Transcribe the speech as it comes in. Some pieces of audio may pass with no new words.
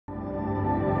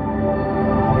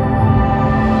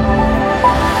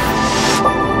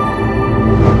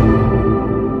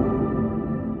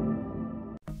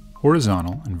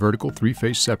Horizontal and vertical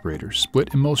three-phase separators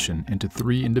split emulsion into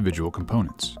three individual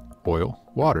components: oil,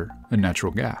 water, and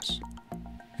natural gas.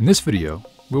 In this video,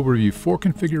 we'll review 4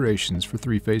 configurations for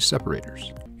three-phase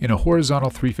separators. In a horizontal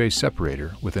three-phase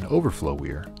separator with an overflow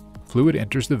weir, fluid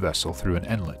enters the vessel through an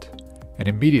inlet and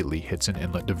immediately hits an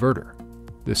inlet diverter.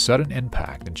 This sudden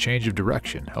impact and change of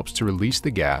direction helps to release the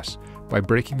gas by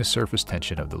breaking the surface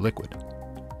tension of the liquid.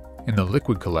 In the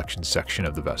liquid collection section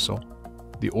of the vessel,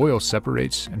 the oil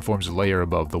separates and forms a layer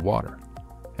above the water.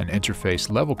 An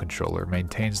interface level controller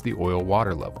maintains the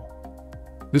oil-water level.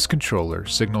 This controller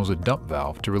signals a dump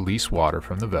valve to release water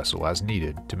from the vessel as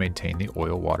needed to maintain the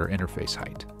oil-water interface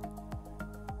height.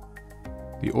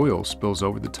 The oil spills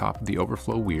over the top of the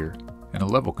overflow weir, and a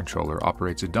level controller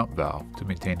operates a dump valve to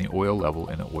maintain the oil level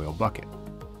in an oil bucket.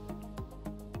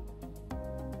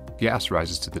 Gas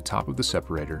rises to the top of the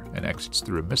separator and exits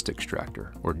through a mist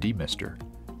extractor, or demister,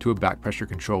 to a back pressure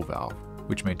control valve,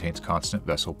 which maintains constant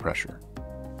vessel pressure.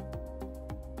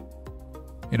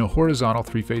 In a horizontal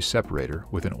three-phase separator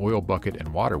with an oil bucket and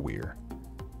water weir,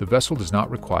 the vessel does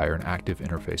not require an active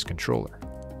interface controller.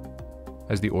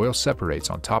 As the oil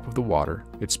separates on top of the water,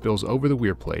 it spills over the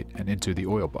weir plate and into the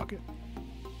oil bucket.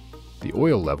 The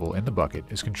oil level in the bucket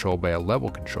is controlled by a level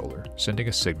controller, sending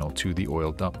a signal to the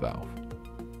oil dump valve.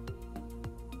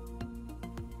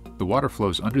 The water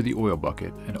flows under the oil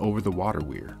bucket and over the water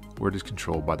weir, where it is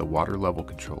controlled by the water level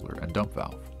controller and dump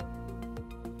valve.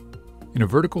 In a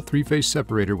vertical three-phase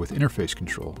separator with interface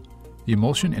control, the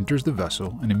emulsion enters the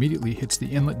vessel and immediately hits the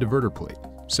inlet diverter plate,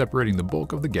 separating the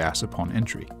bulk of the gas upon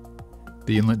entry.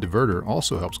 The inlet diverter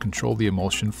also helps control the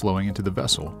emulsion flowing into the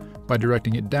vessel by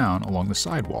directing it down along the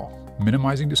sidewall,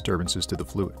 minimizing disturbances to the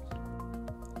fluid.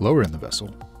 Lower in the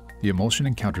vessel, the emulsion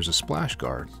encounters a splash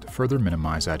guard to further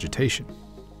minimize agitation.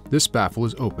 This baffle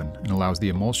is open and allows the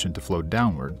emulsion to flow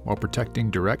downward while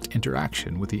protecting direct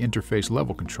interaction with the interface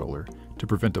level controller to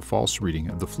prevent a false reading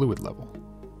of the fluid level.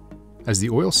 As the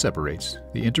oil separates,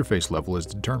 the interface level is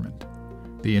determined.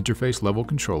 The interface level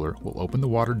controller will open the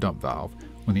water dump valve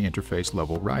when the interface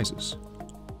level rises.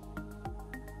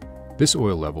 This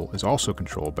oil level is also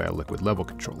controlled by a liquid level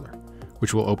controller,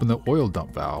 which will open the oil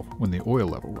dump valve when the oil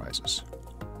level rises.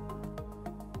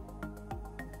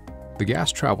 The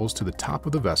gas travels to the top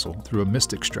of the vessel through a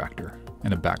mist extractor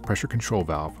and a back pressure control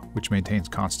valve, which maintains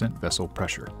constant vessel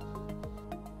pressure.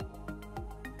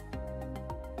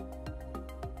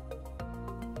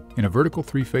 In a vertical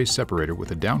three-phase separator with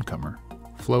a downcomer,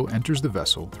 flow enters the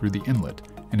vessel through the inlet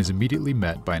and is immediately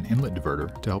met by an inlet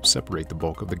diverter to help separate the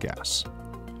bulk of the gas.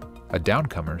 A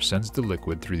downcomer sends the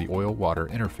liquid through the oil-water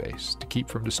interface to keep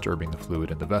from disturbing the fluid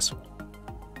in the vessel.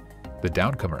 The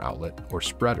downcomer outlet, or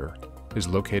spreader, is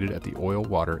located at the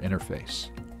oil-water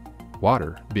interface.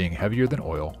 Water, being heavier than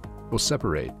oil, will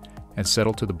separate and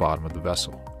settle to the bottom of the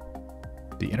vessel.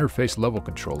 The interface level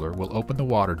controller will open the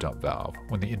water dump valve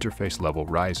when the interface level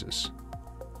rises.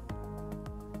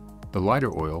 The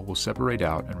lighter oil will separate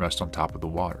out and rest on top of the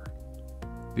water.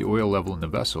 The oil level in the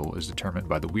vessel is determined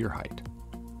by the weir height.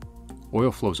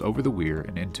 Oil flows over the weir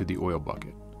and into the oil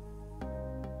bucket.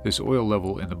 This oil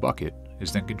level in the bucket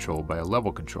is then controlled by a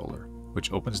level controller,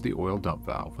 which opens the oil dump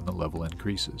valve when the level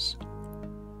increases.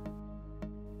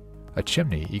 A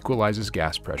chimney equalizes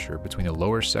gas pressure between the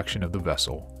lower section of the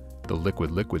vessel, the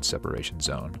liquid-liquid separation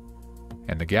zone,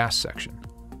 and the gas section,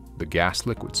 the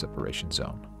gas-liquid separation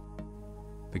zone.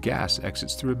 The gas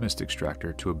exits through a mist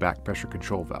extractor to a back pressure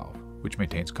control valve, which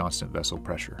maintains constant vessel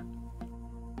pressure.